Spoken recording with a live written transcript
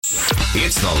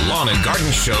It's the Lawn and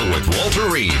Garden Show with Walter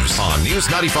Reeves on News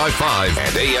 95.5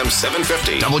 and AM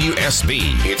 750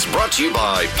 WSB. It's brought to you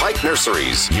by Pike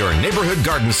Nurseries, your neighborhood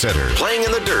garden center, playing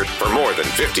in the dirt for more than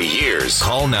 50 years.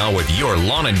 Call now with your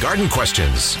lawn and garden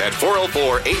questions at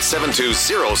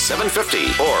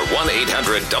 404-872-0750 or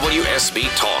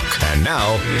 1-800-WSB-TALK. And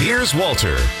now, here's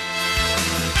Walter.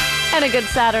 And a good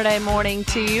Saturday morning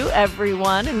to you,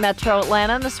 everyone in Metro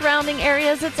Atlanta and the surrounding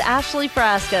areas. It's Ashley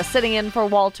Frasca sitting in for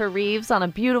Walter Reeves on a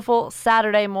beautiful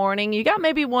Saturday morning. You got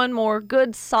maybe one more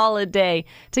good, solid day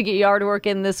to get yard work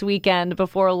in this weekend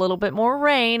before a little bit more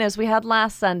rain, as we had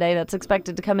last Sunday. That's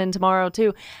expected to come in tomorrow,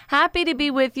 too. Happy to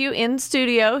be with you in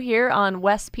studio here on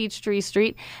West Peachtree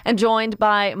Street and joined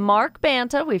by Mark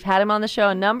Banta. We've had him on the show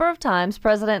a number of times,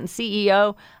 President and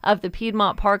CEO of the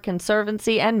Piedmont Park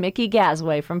Conservancy, and Mickey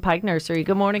Gasway from Pike Nursery.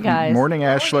 Good morning, guys. Morning,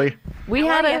 Ashley. We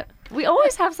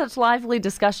always have such lively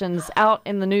discussions out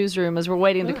in the newsroom as we're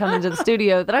waiting to come into the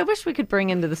studio that I wish we could bring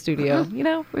into the studio. You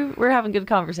know, we're having good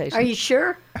conversations. Are you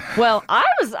sure? Well, I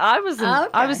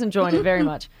was enjoying it very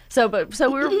much. So we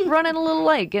were running a little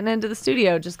late getting into the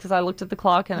studio just because I looked at the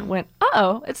clock and it went,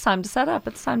 uh-oh, it's time to set up.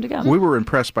 It's time to go. We were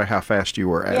impressed by how fast you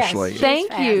were, Ashley.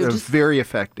 Thank you. It was very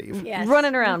effective. Yes.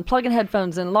 Running around, plugging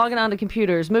headphones in, logging onto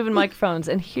computers, moving microphones,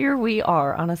 and here we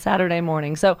are on a Saturday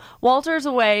morning. So Walter's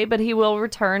away, but he will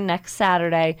return next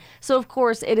Saturday. So, of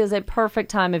course, it is a perfect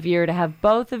time of year to have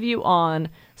both of you on.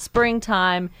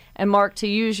 Springtime, and Mark, to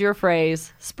use your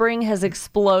phrase, spring has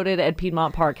exploded at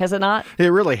Piedmont Park, has it not? It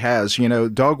really has. You know,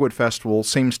 Dogwood Festival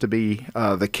seems to be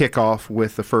the kickoff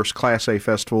with the first Class A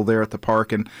festival there at the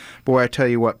park, and boy, I tell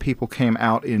you what, people came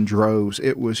out in droves.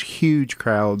 It was huge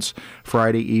crowds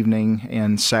Friday evening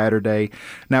and Saturday.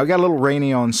 Now, it got a little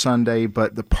rainy on Sunday,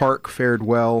 but the park fared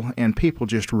well, and people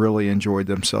just really enjoyed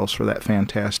themselves for that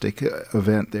fantastic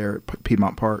event there at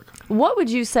Piedmont Park. What would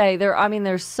you say?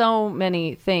 There's so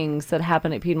many things that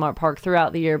happen at Piedmont Park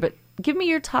throughout the year, but give me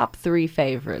your top 3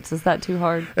 favorites. Is that too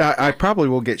hard? I probably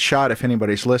will get shot if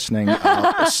anybody's listening. You're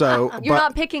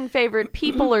not picking favorite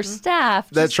people or staff,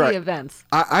 just that's right. The events.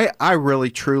 I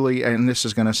really, truly, and this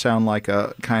is going to sound like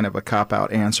a kind of a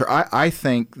cop-out answer, I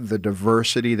think the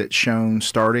diversity that's shown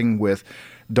starting with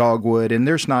Dogwood, and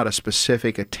there's not a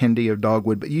specific attendee of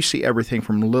Dogwood, but you see everything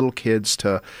from little kids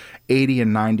to 80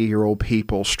 and 90-year-old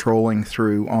people strolling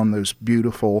through on those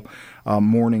beautiful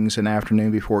mornings and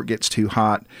afternoon before it gets too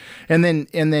hot. And then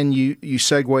you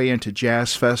segue into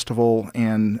Jazz Festival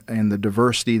and the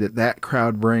diversity that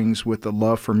crowd brings with the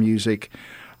love for music.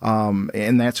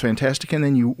 And that's fantastic. And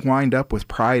then you wind up with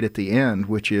Pride at the end,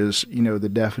 which is, you know, the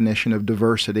definition of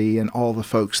diversity and all the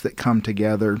folks that come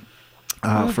together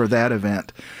for that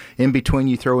event. In between,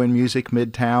 you throw in Music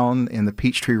Midtown and the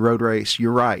Peachtree Road Race.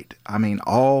 You're right. I mean,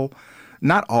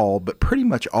 not all, but pretty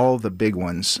much all the big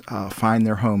ones find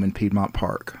their home in Piedmont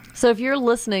Park. So if you're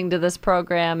listening to this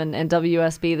program and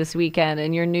WSB this weekend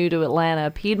and you're new to Atlanta,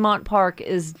 Piedmont Park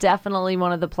is definitely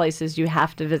one of the places you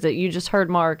have to visit. You just heard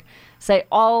Mark say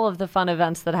all of the fun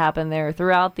events that happen there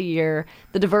throughout the year,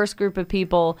 the diverse group of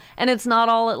people, and it's not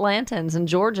all Atlantans and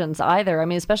Georgians either. I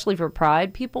mean, especially for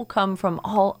Pride, people come from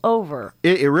all over.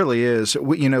 It really is.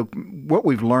 You know, what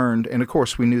we've learned, and of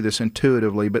course we knew this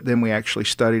intuitively, but then we actually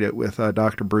studied it with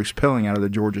Dr. Bruce Pilling out of the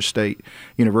Georgia State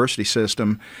University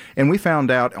system, and we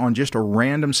found out on just a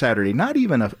random Saturday, not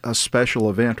even a special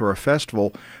event or a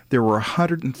festival, there were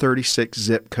 136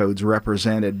 zip codes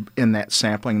represented in that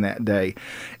sampling that day.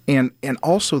 And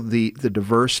also the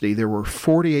diversity, there were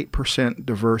 48%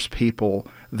 diverse people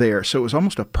there. So it was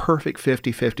almost a perfect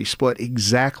 50-50 split,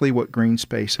 exactly what green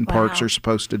space and parks are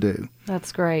supposed to do.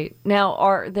 That's great. Now,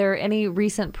 are there any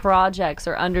recent projects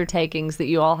or undertakings that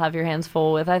you all have your hands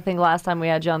full with? I think last time we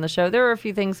had you on the show, there were a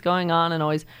few things going on and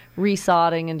always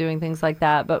resodding and doing things like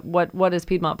that. But what is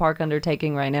Piedmont Park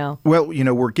undertaking right now? Well, you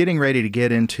know, we're getting ready to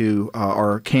get into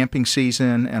our camping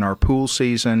season and our pool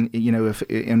season. You know,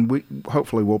 we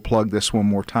hopefully we'll plug this one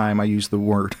more time. I use the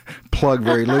word plug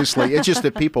very loosely. It's just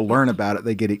that people learn about it,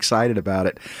 they get excited about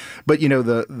it. But you know,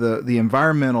 the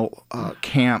environmental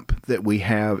camp that we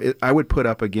have, I would put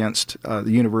up against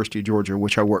the University of Georgia,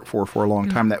 which I worked for a long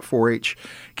time. That 4-H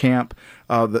camp.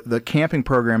 The camping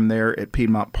program there at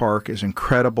Piedmont Park is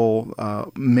incredible.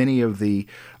 Many of the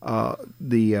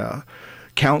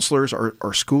counselors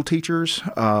are school teachers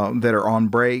that are on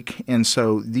break, and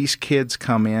so these kids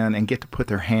come in and get to put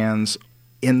their hands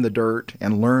in the dirt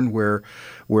and learn where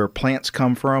plants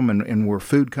come from and where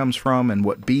food comes from and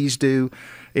what bees do.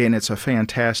 And it's a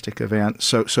fantastic event.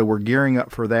 So we're gearing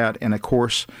up for that. And, of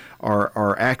course,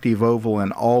 our active oval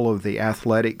and all of the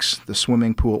athletics, the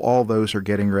swimming pool, all those are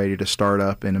getting ready to start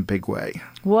up in a big way.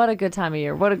 What a good time of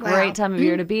year. What a great time of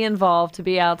year to be involved, to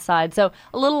be outside. So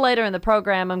a little later in the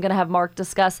program, I'm going to have Mark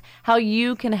discuss how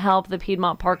you can help the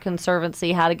Piedmont Park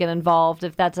Conservancy, how to get involved,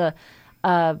 if that's a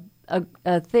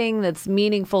thing that's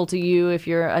meaningful to you, if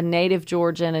you're a native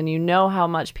Georgian and you know how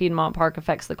much Piedmont Park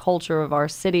affects the culture of our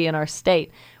city and our state.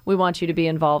 We want you to be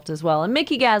involved as well. And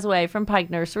Mickey Gasway from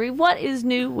Pike Nursery, what is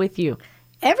new with you?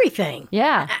 Everything.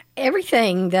 Yeah.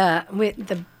 Everything.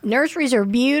 The nurseries are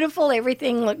beautiful.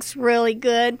 Everything looks really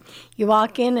good. You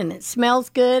walk in and it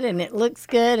smells good and it looks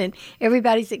good, and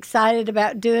everybody's excited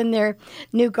about doing their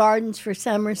new gardens for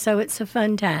summer, so it's a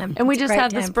fun time. And we It's a just great had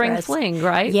the time spring for us. fling,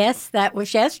 right? Yes, that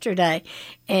was yesterday,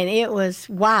 and it was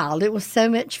wild. It was so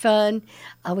much fun.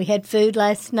 We had food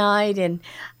last night, and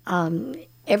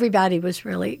everybody was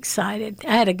really excited.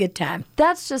 I had a good time.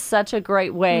 That's just such a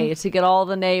great way to get all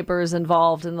the neighbors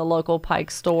involved in the local Pike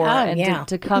store and yeah.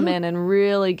 to come in and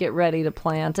really get ready to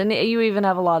plant. And you even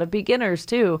have a lot of beginners,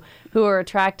 too, who are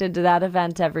attracted to that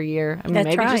event every year. I mean, That's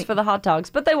maybe right. just for the hot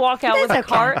dogs, but they walk out with a That's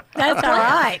okay. cart. That's all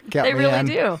right. Count They me really in.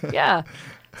 do. Yeah.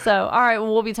 So, all right,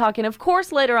 well, we'll be talking, of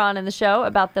course, later on in the show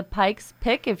about the Pikes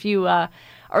Pick. If you are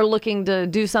looking to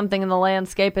do something in the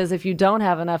landscape, as if you don't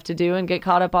have enough to do and get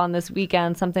caught up on this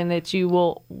weekend, something that you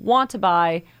will want to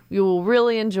buy, you will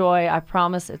really enjoy. I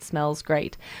promise it smells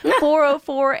great.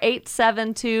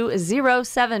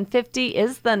 404-872-0750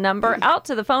 is the number. Out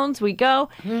to the phones we go.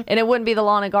 And it wouldn't be the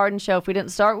Lawn and Garden Show if we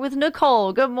didn't start with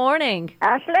Nicole. Good morning.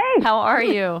 Ashley, How are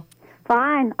you?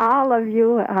 fine, all of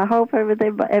you. I hope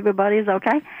everybody's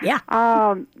okay. Yeah.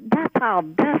 That's our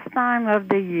best time of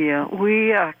the year.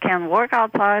 We can work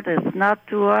outside. It's not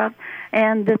too hot.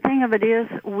 And the thing of it is,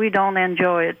 we don't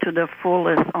enjoy it to the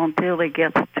fullest until it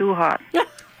gets too hot.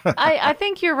 I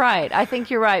think you're right. I think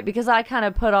you're right, because I kind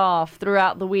of put off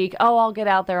throughout the week, I'll get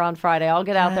out there on Friday. I'll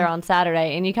get out there on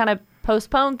Saturday. And you kind of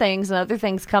postpone things and other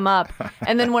things come up.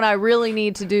 And then when I really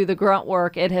need to do the grunt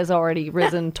work, it has already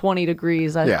risen 20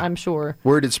 degrees, I'm sure.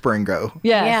 Where did spring go?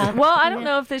 Yes. Yeah. Well, I don't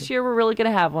know if this year we're really going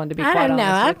to have one, to be I quite don't know.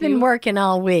 honest I've with been you. working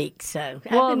all week, so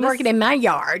Well, I've been this- working in my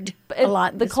yard a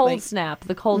lot The this cold week. snap.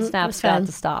 The cold snap's was got fun.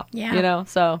 to stop. Yeah. You know?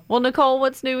 So, well, Nicole,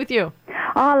 what's new with you?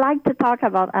 I like to talk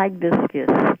about hibiscus.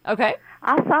 Okay.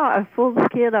 I saw a full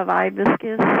skid of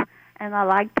hibiscus, and I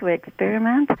like to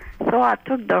experiment, so I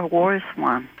took the worst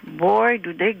one. Boy,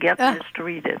 do they get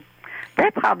mistreated.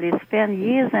 They probably spend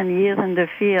years and years in the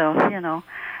field,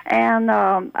 and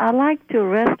I like to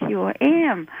rescue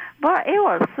him, but it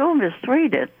was so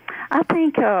mistreated. I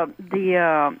think I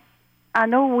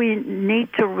know we need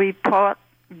to report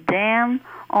them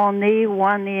only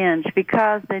 1 inch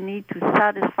because they need to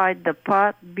satisfy the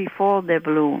pot before they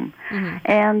bloom. Mm-hmm.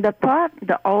 And the pot,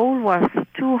 the hole was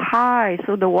too high,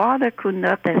 so the water could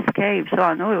not escape, so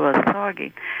I know it was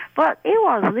soggy. But it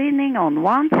was leaning on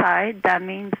one side. That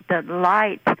means the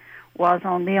light was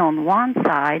only on one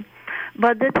side.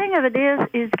 But the thing of it is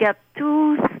it's got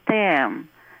two stems.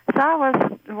 So I was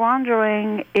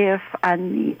wondering if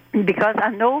because I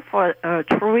know for a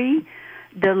tree,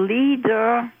 the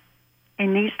leader, it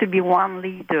needs to be one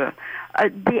leader.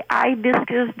 The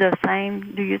hibiscus, the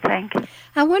same, do you think?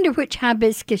 I wonder which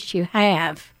hibiscus you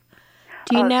have.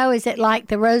 Do you know, is it like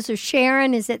the Rose of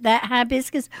Sharon? Is it that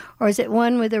hibiscus? Or is it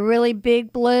one with the really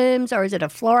big blooms? Or is it a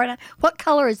Florida? What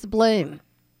color is the bloom?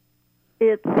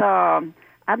 It's, I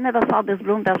never saw this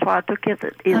bloom, that's why I took it.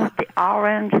 It's the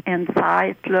orange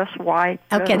inside plus white.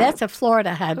 Okay, that's a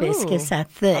Florida hibiscus, I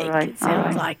think. All right, It sounds all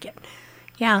right. like it.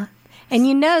 Yeah. And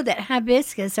you know that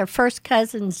hibiscus are first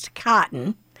cousins to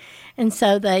cotton, and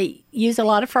so they use a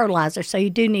lot of fertilizer, so you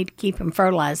do need to keep them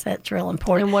fertilized. That's real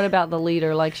important. And what about the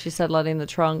leader? Like she said, letting the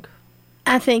trunk.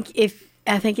 I think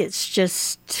it's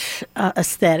just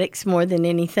aesthetics more than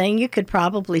anything. You could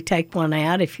probably take one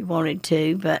out if you wanted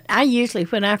to, but I usually,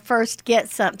 when I first get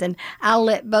something, I'll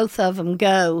let both of them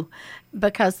go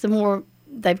because the more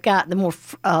they've got, the more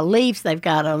leaves they've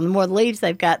got on. The more leaves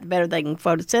they've got, the better they can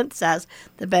photosynthesize,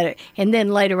 the better. And then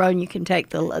later on, you can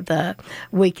take the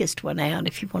weakest one out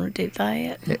if you want to do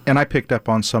that. And I picked up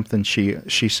on something she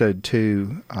said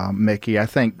too, Mickey. I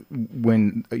think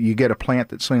when you get a plant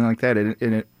that's something like that,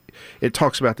 it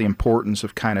talks about the importance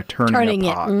of kind of turning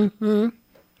a pot. Mm-hmm.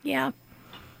 Yeah.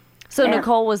 So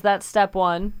Nicole, was that step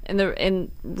one in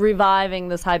reviving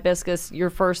this hibiscus? Your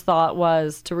first thought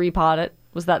was to repot it?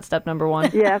 Was that step number one?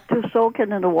 You have to soak it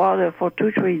in the water for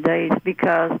 2-3 days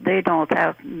because they don't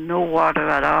have no water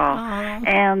at all.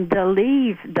 And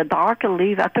the darker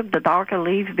leaf, I took the darker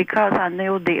leaf because I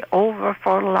knew the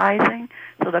over-fertilizing,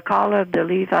 so the color of the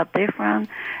leaves are different.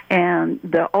 And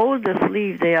the oldest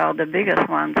leaves, they are the biggest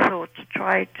ones, so to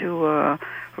try to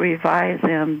revise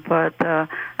them. But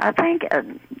I think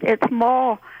it's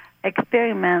more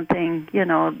experimenting,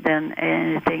 than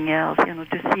anything else,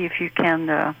 to see if you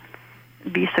can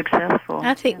be successful.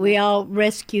 I think we all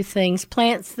rescue things.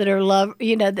 Plants that are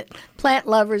that plant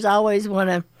lovers always want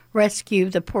to rescue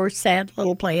the poor, sad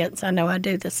little plants. I know I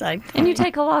do the same thing. And you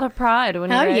take a lot of pride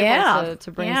when you're able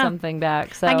to bring something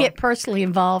back. So I get personally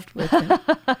involved with them.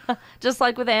 Just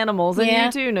like with animals. And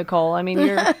you too, Nicole. I mean,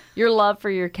 your love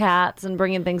for your cats and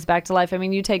bringing things back to life. I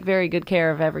mean, you take very good care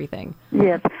of everything.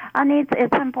 Yes. And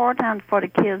it's important for the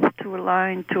kids to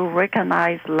learn to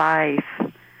recognize life.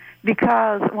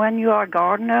 Because when you are a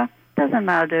gardener, doesn't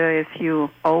matter if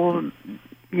you're old,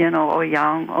 or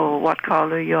young, or what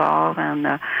color you are,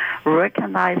 and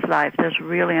recognize life. That's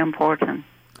really important.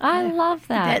 I love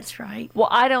that. That's right. Well,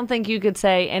 I don't think you could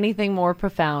say anything more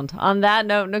profound. On that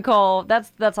note, Nicole,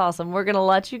 that's awesome. We're going to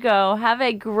let you go. Have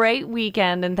a great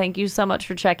weekend, and thank you so much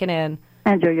for checking in.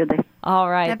 Enjoy your day.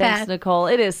 All right. Bye-bye. Thanks, Nicole.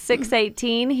 It is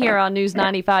 6:18 here on News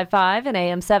 95.5 and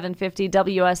AM 750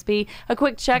 WSB. A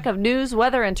quick check of news,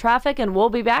 weather, and traffic, and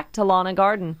we'll be back to Lawn and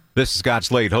Garden. This is Scott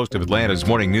Slade, host of Atlanta's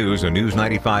Morning News on News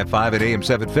 95.5 at AM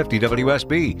 750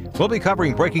 WSB. We'll be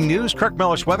covering breaking news, Kirk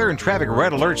Mellish weather, and traffic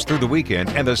red alerts through the weekend.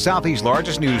 And the Southeast's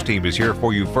largest news team is here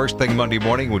for you first thing Monday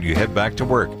morning when you head back to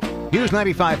work. News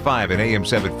 95.5 and AM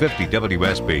 750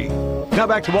 WSB. Now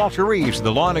back to Walter Reeves and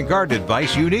the lawn and garden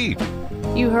advice you need.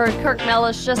 You heard Kirk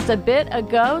Mellish just a bit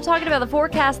ago talking about the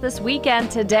forecast this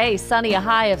weekend. Today, sunny, a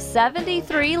high of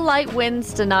 73, light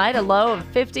winds tonight, a low of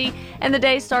 50, and the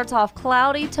day starts off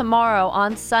cloudy tomorrow.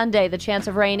 On Sunday, the chance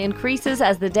of rain increases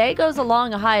as the day goes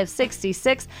along, a high of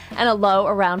 66 and a low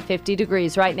around 50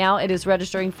 degrees. Right now, it is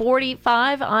registering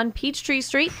 45 on Peachtree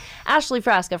Street. Ashley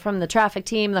Frasca from the traffic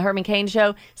team, the Herman Cain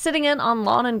Show, sitting in on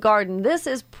Lawn and Garden. This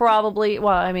is probably,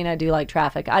 well, I mean, I do like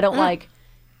traffic. I don't like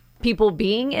people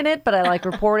being in it, but I like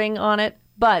reporting on it.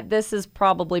 But this is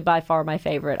probably by far my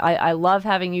favorite. I love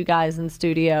having you guys in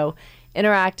studio,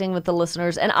 interacting with the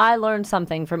listeners, and I learned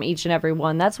something from each and every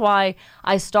one. That's why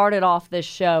I started off this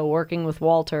show working with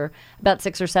Walter about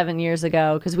 6 or 7 years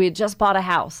ago, because we had just bought a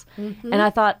house. And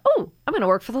I thought, oh, I'm going to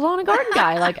work for the lawn and garden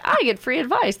guy. Like, I get free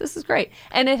advice. This is great.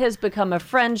 And it has become a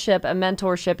friendship, a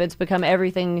mentorship. It's become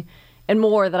everything and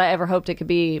more that I ever hoped it could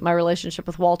be, my relationship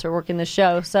with Walter working the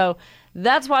show. So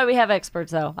that's why we have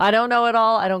experts, though. I don't know it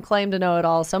all. I don't claim to know it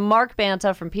all. So Mark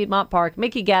Banta from Piedmont Park,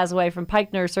 Mickey Gazaway from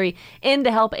Pike Nursery, in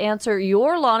to help answer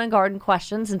your lawn and garden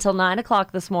questions until 9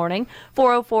 o'clock this morning.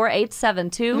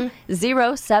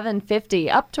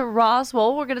 404-872-0750. Up to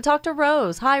Roswell. We're going to talk to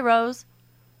Rose. Hi, Rose.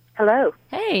 Hello.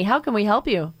 Hey, how can we help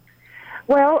you?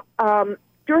 Well,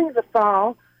 during the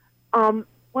fall, one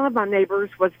of my neighbors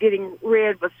was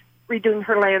redoing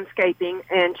her landscaping,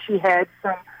 and she had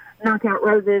some knockout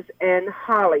roses and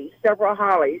hollies, several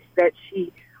hollies that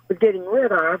she was getting rid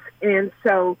of, and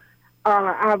so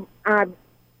I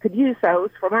could use those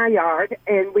for my yard,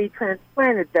 and we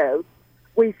transplanted those.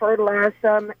 We fertilized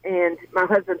them, and my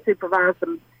husband supervised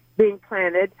them being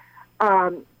planted,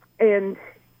 and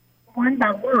one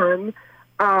by one,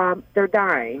 they're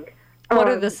dying. What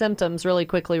are the symptoms, really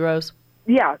quickly, Rose?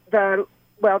 Yeah, the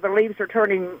leaves are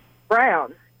turning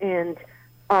brown, and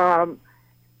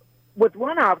with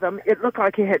one of them, it looked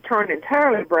like it had turned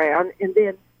entirely brown, and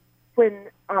then when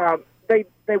they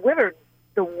withered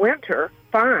the winter,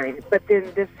 fine, but then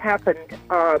this happened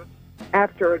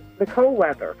after the cold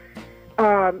weather.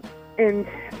 And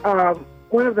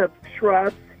one of the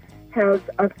shrubs has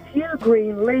a few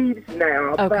green leaves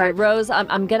now. Okay, Rose,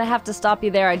 I'm going to have to stop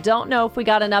you there. I don't know if we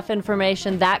got enough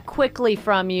information that quickly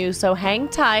from you, so hang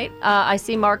tight. I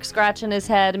see Mark scratching his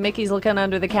head. Mickey's looking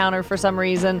under the counter for some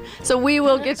reason. So we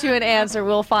will get you an answer.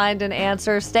 We'll find an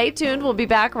answer. Stay tuned. We'll be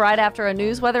back right after a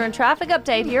news, weather, and traffic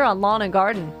update here on Lawn and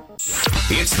Garden.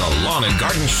 It's the Lawn and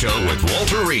Garden Show with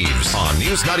Walter Reeves on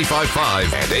News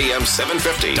 95.5 and AM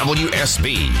 750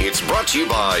 WSB. It's brought to you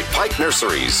by Pike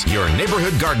Nurseries, your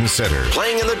neighborhood garden center,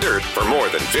 playing in the dirt for more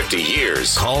than 50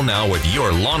 years. Call now with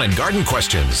your lawn and garden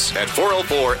questions at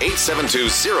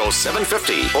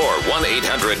 404-872-0750 or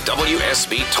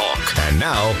 1-800-WSB-TALK. And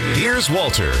now, here's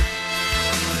Walter.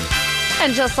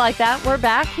 And just like that, we're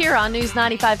back here on News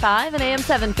 95.5 and AM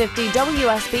 750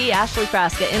 WSB. Ashley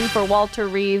Frasca in for Walter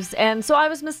Reeves. And so I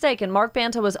was mistaken. Mark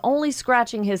Banta was only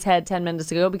scratching his head 10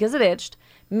 minutes ago because it itched.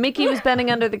 Mickey was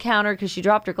bending under the counter because she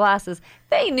dropped her glasses.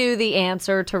 They knew the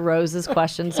answer to Rose's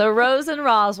question. So Rose and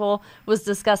Roswell was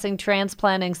discussing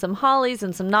transplanting some hollies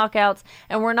and some knockouts,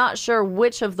 and we're not sure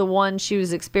which of the ones she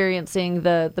was experiencing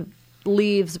the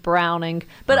leaves browning.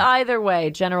 But either way,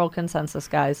 general consensus,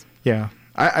 guys. Yeah.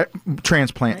 I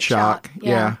transplant shock.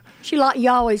 Yeah. You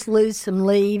always lose some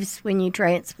leaves when you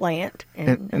transplant.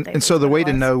 And so the way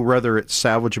to know whether it's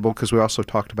salvageable, because we also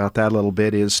talked about that a little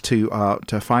bit, is to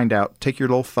find out, take your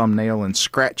little thumbnail and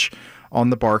scratch on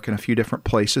the bark in a few different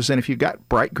places. And if you've got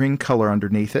bright green color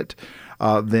underneath it,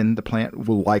 then the plant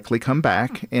will likely come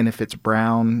back. And if it's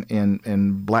brown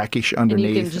and blackish underneath,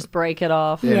 and you can just break it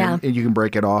off. And you can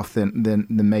break it off, then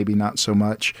maybe not so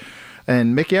much.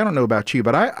 And Mickey, I don't know about you,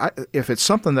 but I if it's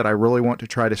something that I really want to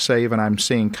try to save and I'm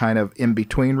seeing kind of in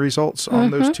between results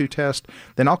on those two tests,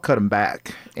 then I'll cut them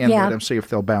back and let them see if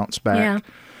they'll bounce back. Yeah.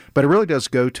 But it really does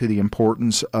go to the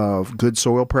importance of good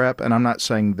soil prep. And I'm not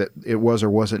saying that it was or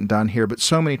wasn't done here, but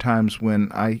so many times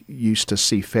when I used to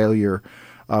see failure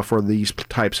for these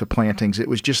types of plantings, it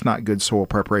was just not good soil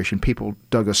preparation. People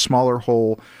dug a smaller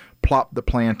hole, plopped the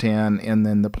plant in, and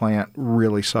then the plant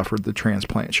really suffered the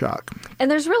transplant shock. And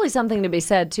there's really something to be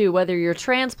said, too, whether you're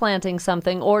transplanting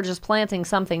something or just planting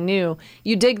something new.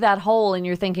 You dig that hole and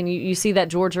you're thinking, you see that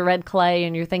Georgia red clay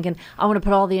and you're thinking, I want to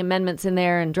put all the amendments in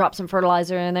there and drop some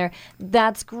fertilizer in there.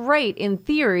 That's great in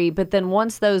theory, but then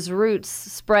once those roots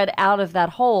spread out of that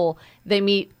hole, they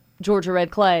meet Georgia red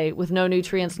clay with no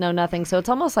nutrients, no nothing. So it's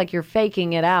almost like you're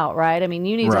faking it out, right? I mean,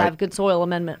 you need to have good soil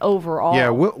amendment overall. Yeah,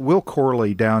 Will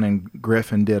Corley down in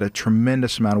Griffin did a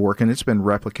tremendous amount of work, and it's been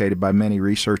replicated by many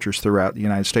researchers throughout the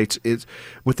United States. It's,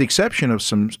 with the exception of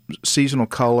some seasonal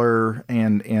color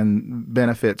and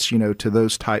benefits, to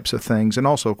those types of things, and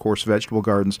also, of course, vegetable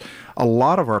gardens, a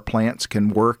lot of our plants can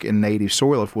work in native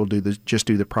soil if we'll just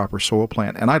do the proper soil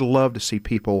plant. And I love to see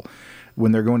people,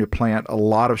 when they're going to plant a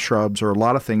lot of shrubs or a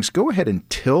lot of things, go ahead and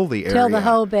till the area. Till the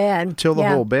whole bed. Till the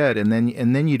whole bed, and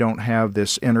then you don't have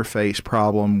this interface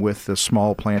problem with the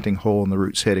small planting hole and the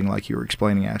roots hitting, like you were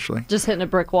explaining, Ashley. Just hitting a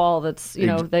brick wall that's, they've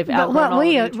outgrown But all the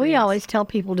nutrients. we always tell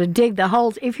people to dig the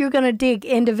holes. If you're going to dig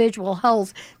individual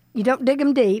holes, you don't dig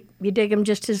them deep. You dig them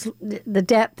just as the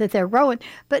depth that they're growing,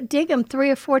 but dig them 3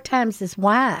 or 4 times as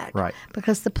wide. Right.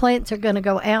 Because the plants are going to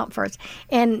go out first.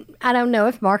 And I don't know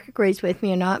if Mark agrees with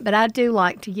me or not, but I do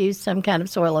like to use some kind of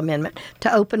soil amendment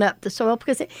to open up the soil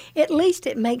because at least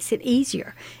it makes it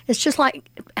easier. It's just like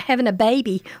having a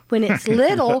baby. When it's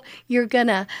little, you're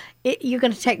gonna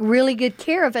take really good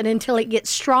care of it until it gets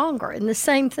stronger. And the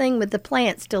same thing with the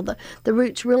plants, till the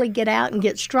roots really get out and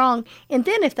get strong. And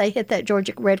then if they hit that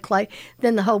Georgia red clay,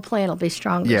 then the whole plant will be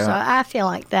stronger. Yeah. So I feel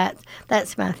like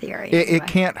that's my theory. It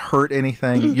can't hurt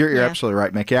anything. You're absolutely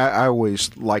right, Mickey. I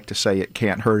always like to say it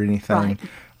can't hurt anything.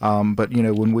 Right. But,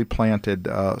 when we planted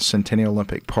Centennial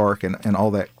Olympic Park and all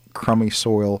that crummy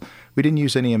soil, we didn't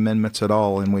use any amendments at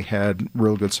all, and we had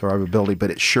real good survivability,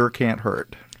 but it sure can't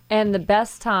hurt. And the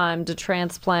best time to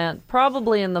transplant,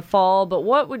 probably in the fall, but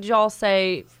what would y'all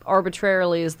say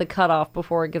arbitrarily is the cutoff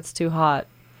before it gets too hot?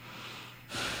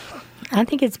 I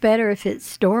think it's better if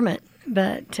it's dormant,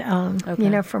 but,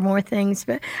 for more things.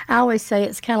 But I always say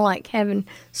it's kind of like having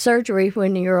surgery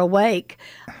when you're awake.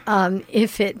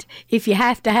 If you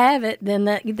have to have it, then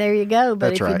there you go. But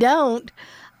That's if right. you don't,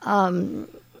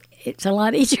 it's a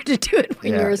lot easier to do it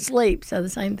when you're asleep. So the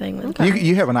same thing with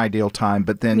You have an ideal time,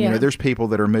 but then there's people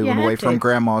that are moving away from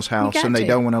grandma's house and they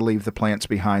don't want to leave the plants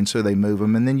behind, so they move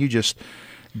them, and then you just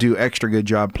do extra good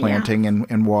job planting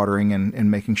and watering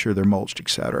and making sure they're mulched,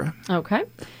 etc. Okay.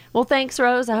 Well, thanks,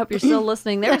 Rose. I hope you're still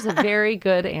listening. There was a very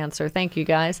good answer. Thank you,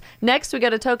 guys. Next, we go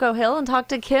to Toco Hill and talk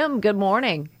to Kim. Good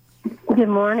morning. Good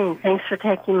morning. Thanks for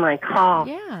taking my call.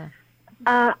 Yeah.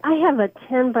 I have a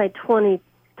 10 by 20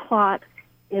 plot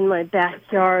in my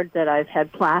backyard that I've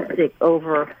had plastic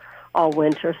over all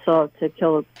winter, so to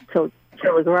kill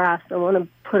the grass. I want to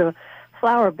put a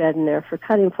flower bed in there for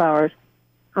cutting flowers.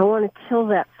 I want to kill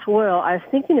that soil. I was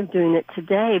thinking of doing it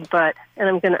today, and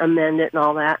I'm going to amend it and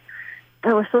all that.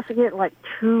 But we're supposed to get like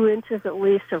 2 inches at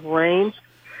least of rain,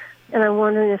 and I'm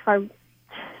wondering if I,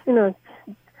 do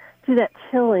that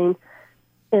tilling,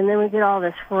 and then we get all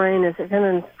this rain, is it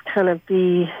going to kind of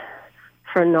be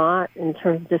for naught in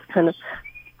terms of just kind of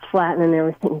flattening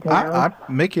everything down?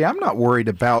 Mickey, I'm not worried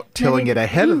about tilling it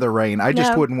ahead of the rain. I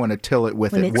just wouldn't want to till it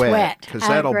with when it it's wet because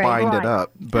that'll bind it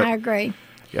up. But I agree.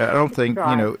 Yeah, I don't think,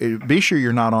 Dry. be sure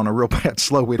you're not on a real bad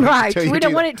slope. We Right. We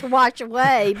don't want it to wash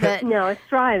away, but No, it's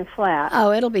dry and flat.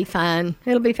 oh, it'll be fine.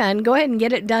 It'll be fine. Go ahead and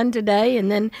get it done today, and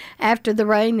then after the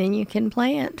rain, then you can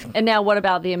plant. And now, what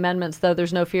about the amendments, though?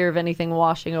 There's no fear of anything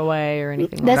washing away or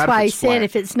anything like That's Not if why I it's said flat.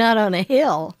 if it's not on a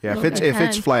hill. Yeah, it'll if be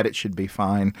it's fine. flat, it should be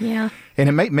fine. Yeah. And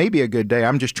it may be a good day.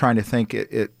 I'm just trying to think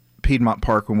at Piedmont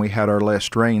Park when we had our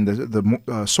last rain,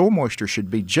 the soil moisture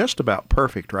should be just about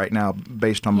perfect right now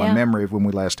based on my Yeah. memory of when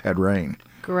we last had rain.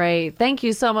 Great. Thank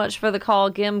you so much for the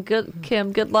call, Kim.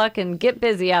 Good luck and get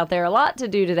busy out there. A lot to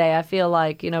do today, I feel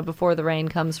like, before the rain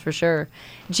comes for sure.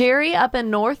 Jerry up in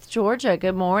North Georgia,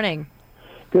 good morning.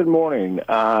 Good morning.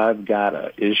 I've got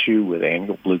an issue with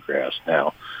annual bluegrass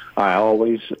now. I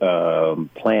always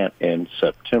plant in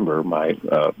September. My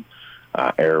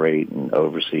aerate and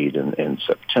overseed in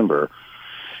September.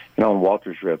 And on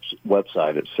Walter's Rip's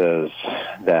website, it says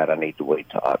that I need to wait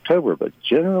till October, but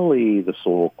generally the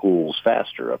soil cools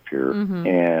faster up here.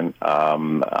 And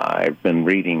I've been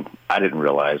reading, I didn't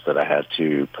realize that I had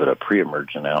to put a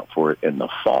pre-emergent out for it in the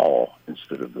fall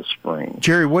instead of the spring.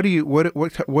 Jerry,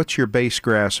 what's your base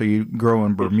grass? Are you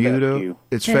growing Bermuda? fescue.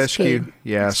 It's Fescue. fescue.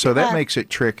 Yeah, so that Yeah. makes it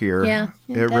trickier. Yeah,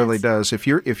 it really does. If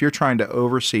you're trying to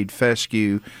overseed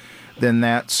fescue, then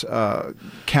that's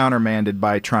countermanded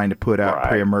by trying to put out Right.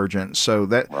 pre-emergence. So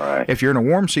that Right. if you're in a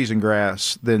warm season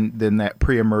grass, then that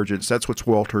pre-emergence, that's what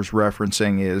Walter's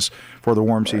referencing is for the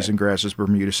warm season grasses,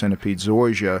 Bermuda centipede,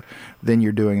 zoysia. Then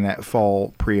you're doing that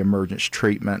fall pre-emergence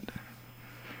treatment.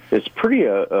 It's pretty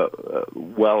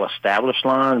well-established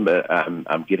line, but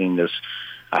I'm getting this.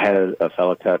 I had a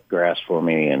fellow cut grass for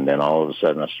me, and then all of a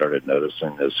sudden I started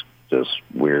noticing this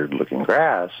weird-looking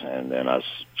grass, and then I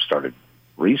started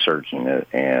researching it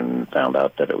and found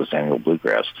out that it was annual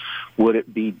bluegrass. Would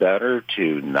it be better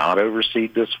to not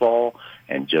overseed this fall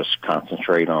and just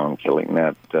concentrate on killing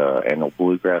that annual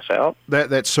bluegrass out?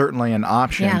 That's certainly an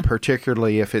option, Yeah.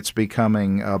 particularly if it's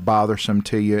becoming bothersome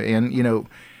to you. And,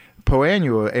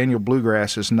 annual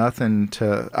bluegrass is nothing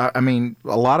to, I mean,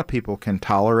 a lot of people can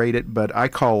tolerate it, but I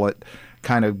call it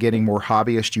kind of getting more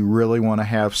hobbyist. You really want to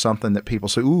have something that people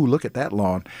say, ooh, look at that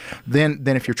lawn. Then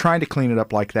if you're trying to clean it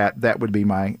up like that, that would be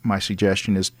my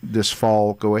suggestion is this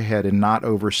fall, go ahead and not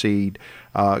overseed.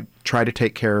 Try to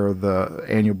take care of the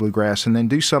annual bluegrass, and then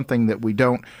do something that we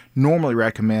don't normally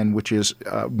recommend, which is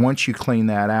once you clean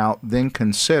that out, then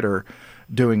consider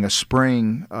doing a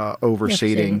spring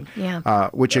overseeding,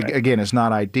 which again is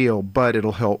not ideal, but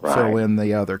it'll help fill in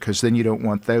the other, because then you don't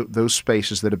want those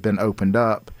spaces that have been opened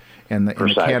up in the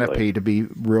canopy to be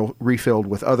refilled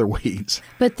with other weeds.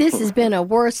 But this has been a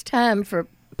worse time for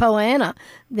poana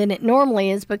than it normally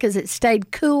is because it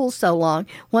stayed cool so long.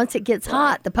 Once it gets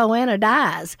hot, the poana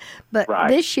dies. But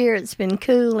this year it's been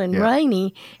cool and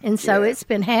rainy, and so it's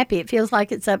been happy. It feels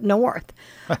like it's up north.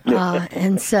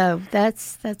 And so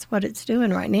that's what it's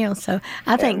doing right now. So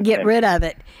I think get rid of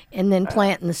it and then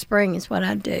plant in the spring is what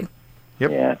I'd do. Yep.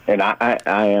 Yeah, and I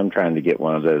am trying to get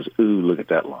one of those, ooh, look at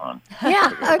that lawn. Yeah,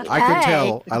 okay. I can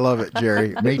tell. I love it,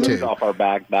 Jerry. Me We too. look off our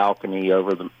back balcony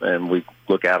and we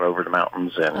look out over the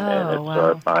mountains, and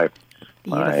it's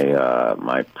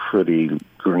my pretty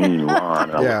green lawn.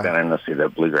 And I look down and I see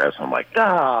that bluegrass, and I'm like,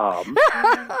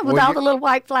 With all the little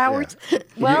white flowers.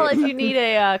 Well, if you need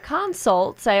a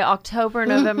consult, say October,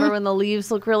 November, when the leaves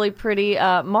look really pretty,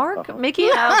 Mark, Mickey,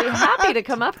 and I'll be happy to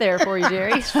come up there for you,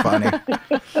 Jerry. Funny.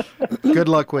 Good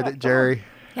luck with it, Jerry.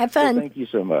 Have fun. Thank you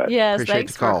so much. Yes, Appreciate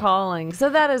thanks the for call. calling. So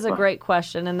that is a great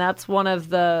question, and that's one of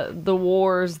the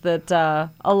wars that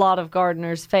a lot of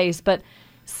gardeners face. But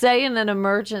say in an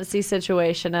emergency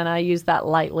situation, and I use that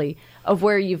lightly, of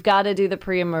where you've got to do the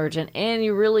pre-emergent and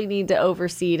you really need to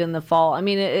overseed in the fall. I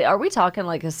mean, are we talking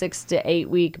like a 6 to 8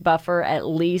 week buffer at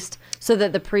least so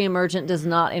that the pre-emergent does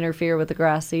not interfere with the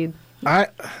grass seed? I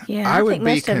would think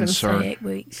be most of them say concerned. 8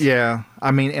 weeks. Yeah,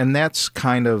 I mean, and that's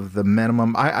kind of the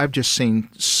minimum. I've just seen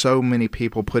so many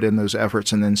people put in those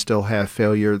efforts and then still have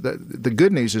failure. The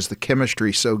good news is the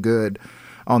chemistry's so good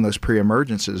on those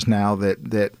pre-emergences now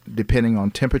that depending on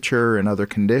temperature and other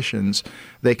conditions,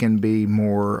 they can be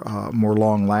more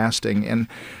long-lasting. And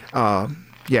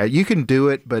yeah, you can do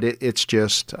it, but it's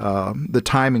just the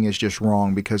timing is just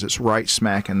wrong because it's right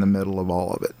smack in the middle of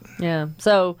all of it. Yeah,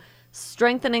 so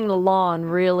strengthening the lawn,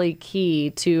 really key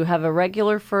to have a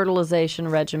regular fertilization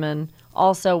regimen.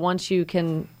 Also, once you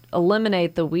can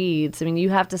eliminate the weeds, I mean, you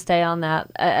have to stay on that,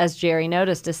 as Jerry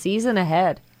noticed, a season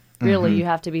ahead. Really, you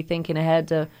have to be thinking ahead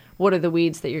to what are the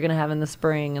weeds that you're going to have in the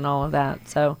spring and all of that.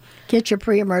 So Get your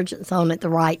pre-emergence on at the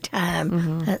right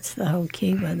time. That's the whole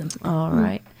key with them. all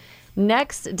right.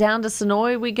 Next, down to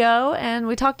Sonoy we go, and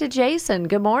we talk to Jason.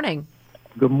 Good morning.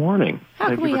 Good morning. How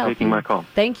Thank can we you for help taking you? my call.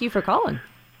 Thank you for calling.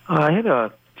 I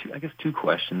had two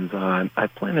questions. I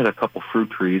planted a couple fruit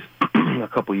trees a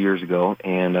couple years ago,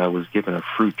 and I was given a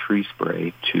fruit tree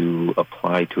spray to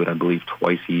apply to it, I believe,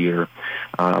 twice a year.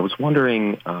 I was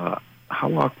wondering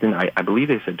how often, I believe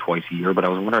they said twice a year, but I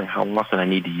was wondering how often I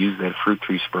need to use that fruit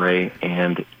tree spray,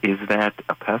 and is that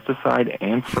a pesticide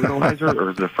and fertilizer, or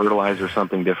is the fertilizer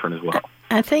something different as well?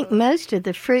 I think most of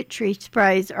the fruit tree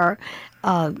sprays are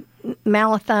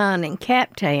malathion and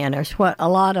Captan is what a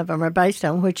lot of them are based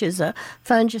on, which is a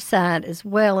fungicide as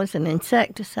well as an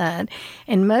insecticide.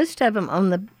 And most of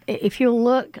them if you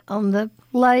look on the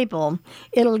label,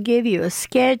 it'll give you a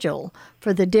schedule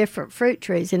for the different fruit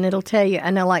trees, and it'll tell you, I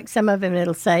know like some of them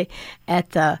it'll say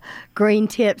at the green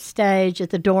tip stage,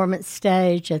 at the dormant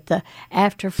stage, at the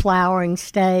after flowering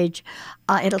stage.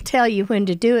 It'll tell you when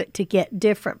to do it to get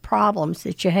different problems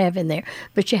that you have in there.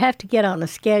 But you have to get on a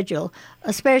schedule,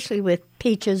 especially with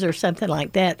peaches or something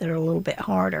like that are a little bit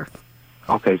harder.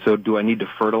 Okay, so do I need to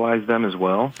fertilize them as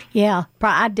well? Yeah,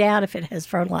 I doubt if it has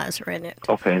fertilizer in it.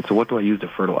 Okay, and so what do I use to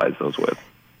fertilize those with?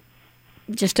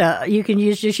 Just you can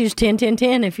use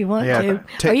 10-10-10 if you want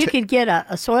to, or you could get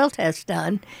a soil test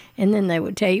done, and then they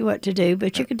would tell you what to do.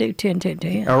 But you could do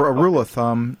 10-10-10. A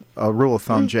rule of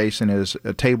thumb, Jason, is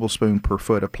a tablespoon per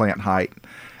foot of plant height.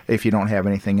 If you don't have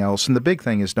anything else, and the big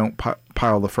thing is don't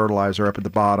pile the fertilizer up at the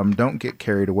bottom. Don't get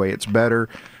carried away. It's better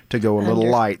to go a little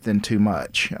light than too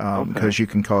much because you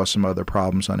can cause some other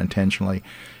problems unintentionally.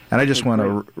 And I just want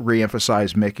to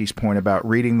reemphasize Mickey's point about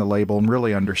reading the label and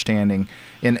really understanding.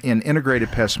 In integrated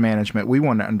pest management, we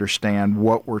want to understand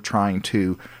what we're trying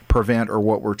to prevent or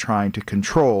what we're trying to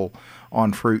control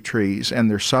on fruit trees. And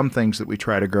there's some things that we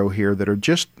try to grow here that are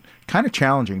just kind of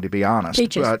challenging, to be honest.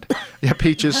 Peaches. But yeah,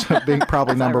 peaches being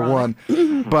probably number one.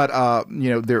 But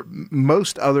there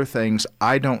most other things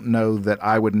I don't know that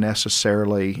I would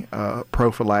necessarily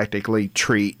prophylactically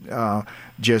treat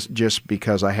just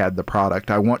because I had the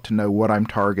product. I want to know what I'm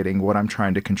targeting, what I'm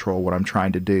trying to control, what I'm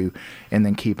trying to do, and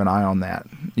then keep an eye on that.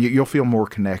 You'll feel more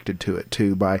connected to it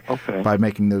too by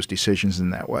making those decisions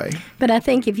in that way. But I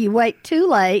think if you wait too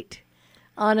late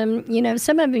on them,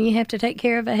 some of them you have to take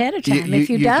care of ahead of time. If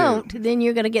you don't, then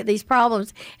you're going to get these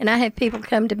problems. And I have people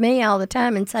come to me all the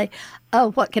time and say,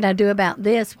 "Oh, what can I do about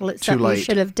this?" Well, it's something you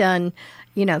should have done,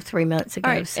 3 months ago.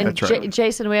 All right. So. And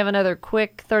Jason, we have another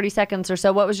quick 30 seconds or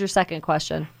so. What was your second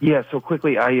question? Yeah, so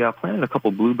quickly, I planted a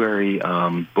couple blueberry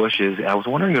bushes. I was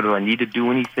wondering, do I need to do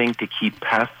anything to keep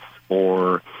pests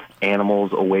or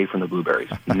animals away from the blueberries,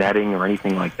 netting or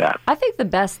anything like that? I think the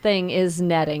best thing is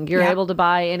netting. You're able to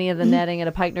buy any of the netting at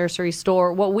a Pike Nursery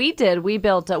store. What we did, we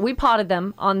potted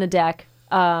them on the deck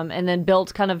and then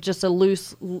built kind of just a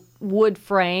loose wood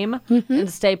frame and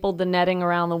stapled the netting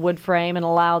around the wood frame and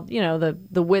allowed,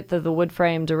 the width of the wood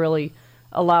frame to really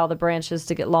allow the branches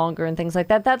to get longer and things like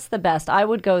that. That's the best. I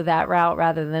would go that route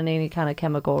rather than any kind of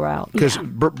chemical route. Because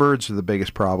birds are the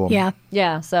biggest problem.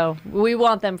 Yeah, so we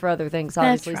want them for other things,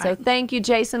 obviously. That's right. So thank you,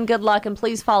 Jason. Good luck, and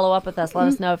please follow up with us. Let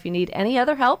us know if you need any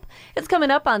other help. It's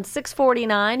coming up on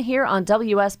 6:49 here on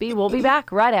WSB. We'll be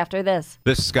back right after this.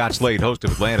 This is Scott Slade, host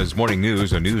of Atlanta's Morning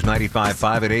News on News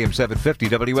 95.5 at AM 750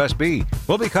 WSB.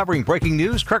 We'll be covering breaking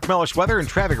news, Kirk Mellish weather, and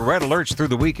traffic red alerts through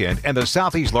the weekend. And the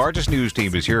Southeast's largest news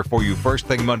team is here for you first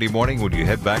thing Monday morning when you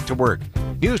head back to work.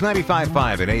 News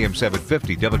 95.5 at AM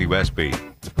 750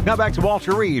 WSB. Now back to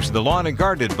Walter Reeves, the lawn and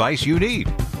garden advice you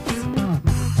need.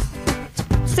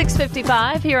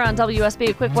 6:55 here on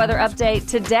WSB. A quick weather update.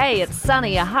 Today it's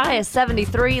sunny, a high of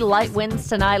 73, light winds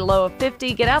tonight, low of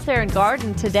 50. Get out there and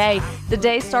garden today. The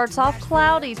day starts off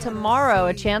cloudy. Tomorrow,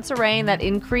 a chance of rain that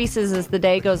increases as the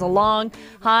day goes along.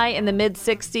 High in the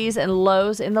mid-60s and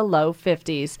lows in the low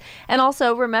 50s. And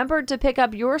also remember to pick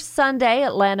up your Sunday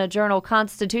Atlanta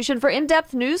Journal-Constitution for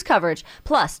in-depth news coverage,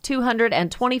 plus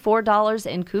 $224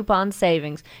 in coupon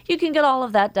savings. You can get all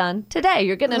of that done today.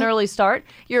 You're getting an early start.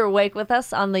 You're awake with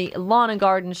us on the Lawn and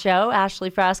Garden Show.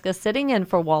 Ashley Frasca sitting in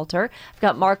for Walter. I've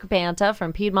got Mark Banta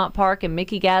from Piedmont Park and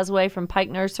Mickey Gasway from Pike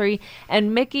Nursery.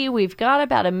 And Mickey, we've got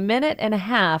about a minute and a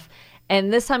half.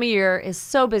 And this time of year is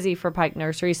so busy for Pike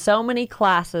Nursery. So many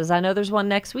classes. I know there's one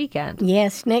next weekend.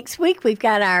 Yes, next week we've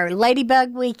got our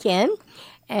Ladybug Weekend.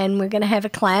 And we're going to have a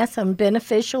class on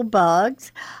beneficial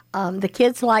bugs. The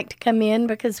kids like to come in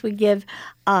because we give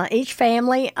each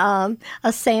family a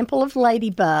sample of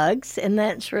ladybugs, and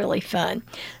that's really fun.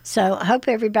 So I hope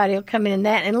everybody will come in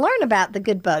that and learn about the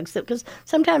good bugs, because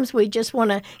sometimes we just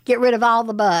want to get rid of all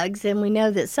the bugs, and we know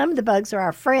that some of the bugs are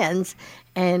our friends,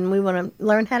 and we want to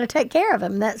learn how to take care of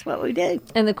them. That's what we do.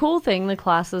 And the cool thing, the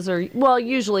classes are, well,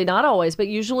 usually, not always, but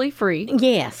usually free.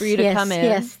 Yes. For you to come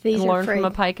in these and are learn free. from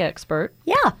a Pike expert.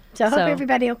 Yeah. So I hope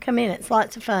everybody will come in. It's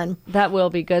lots of fun. That will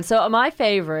be good. So my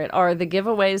favorite are the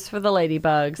giveaways for the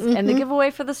ladybugs and the giveaway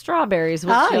for the strawberries.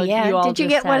 Which you all Did you just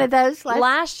get one had. of those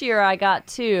last year? I got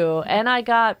 2, and I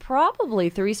got probably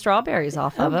 3 strawberries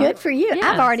off of them. Good for you.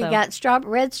 Yeah, I've already got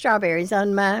red strawberries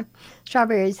on my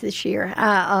strawberries this year.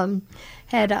 I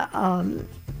had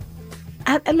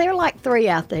and there are like 3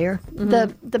 out there.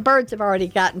 The birds have already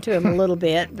gotten to them a little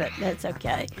bit, but that's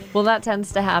okay. Well, that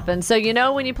tends to happen. So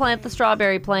when you plant the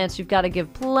strawberry plants, you've got to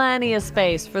give plenty of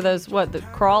space for those the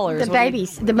crawlers, the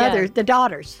babies, the mothers, the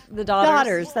daughters. The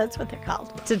daughters. That's what they're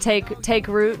called. To take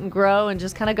root and grow and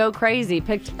just kind of go crazy.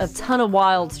 Picked a ton of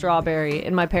wild strawberry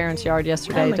in my parents' yard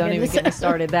yesterday. Don't even get me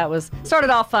started. That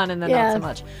started off fun and then not so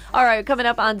much. All right, coming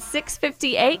up on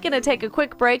 6:58, going to take a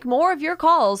quick break. More of your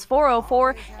calls,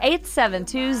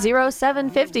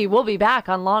 404-872-0750. We'll be back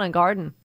on Lawn and Garden.